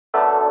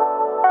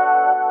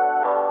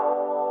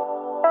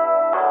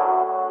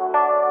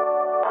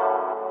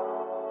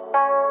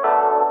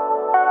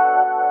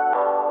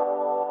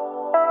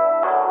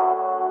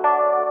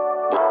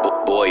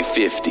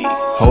50.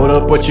 Hold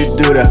up, what you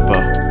do that for?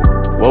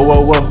 Whoa,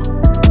 whoa,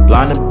 whoa.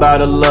 Blinded by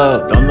the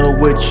love, don't know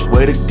which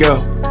way to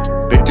go.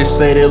 Bitches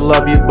say they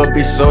love you, but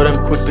be so damn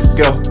quick to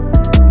go.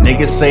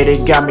 Niggas say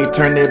they got me,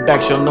 turn their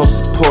back, show no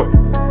support.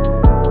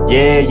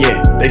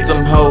 Yeah, they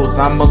some hoes,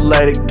 I'ma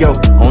let it go.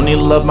 Only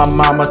love my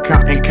mama,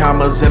 counting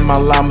commas in my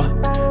llama.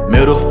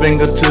 Middle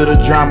finger to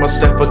the drama,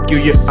 said fuck you,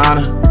 your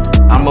honor.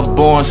 I'm a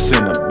born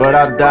sinner, but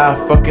I die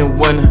a fucking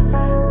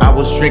winner. I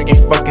was drinking,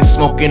 fucking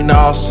smoking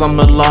all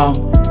summer long.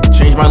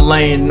 Changed my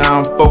lane, now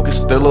I'm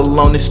focused, still a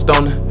lonely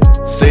stoner.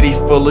 City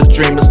full of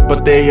dreamers,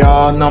 but they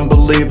all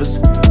non-believers.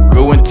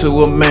 Grew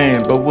into a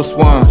man, but was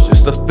once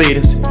just a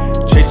fetus.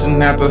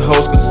 Chasing after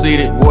hoes,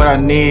 conceited what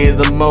I needed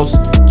the most.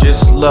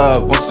 Just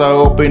love, once I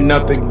open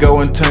up, they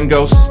go and turn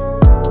ghosts.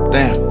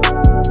 Damn.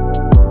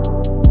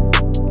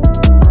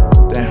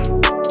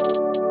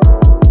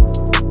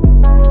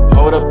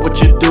 Hold up, what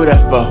you do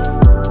that for?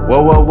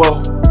 Whoa, whoa,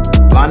 whoa.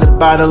 Blinded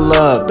by the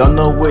love, don't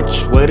know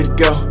which way to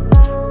go.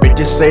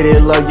 Bitches say they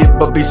love you,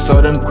 but be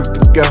so damn quick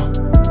to go.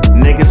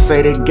 Niggas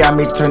say they got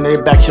me, turn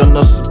their back, show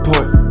no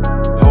support.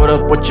 Hold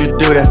up, what you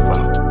do that for?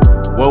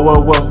 Whoa,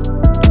 whoa, whoa.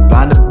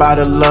 Blinded by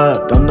the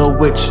love, don't know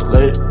which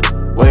way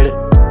to